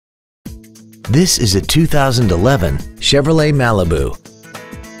This is a 2011 Chevrolet Malibu.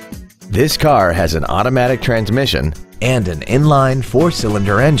 This car has an automatic transmission and an inline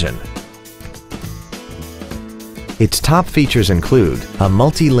 4-cylinder engine. Its top features include a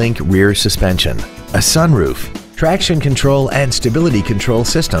multi-link rear suspension, a sunroof, traction control and stability control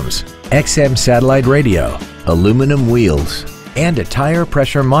systems, XM satellite radio, aluminum wheels, and a tire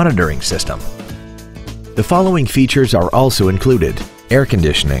pressure monitoring system. The following features are also included: air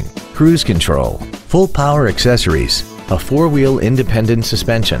conditioning, cruise control, full power accessories, a 4-wheel independent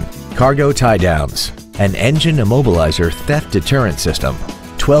suspension, cargo tie-downs, an engine immobilizer theft deterrent system,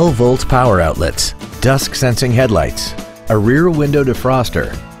 12-volt power outlets, dusk sensing headlights, a rear window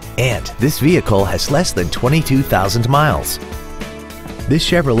defroster, and this vehicle has less than 22,000 miles. This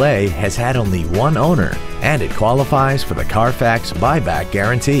Chevrolet has had only one owner and it qualifies for the Carfax buyback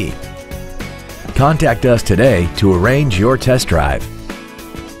guarantee. Contact us today to arrange your test drive.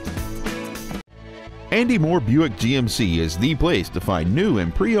 Andy Mohr Buick GMC is the place to find new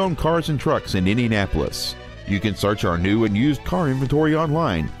and pre-owned cars and trucks in Indianapolis. You can search our new and used car inventory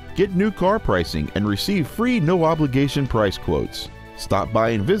online, get new car pricing, and receive free no-obligation price quotes. Stop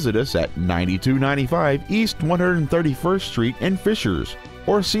by and visit us at 9295 East 131st Street in Fishers,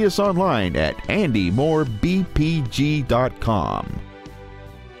 or see us online at andymoorbpg.com.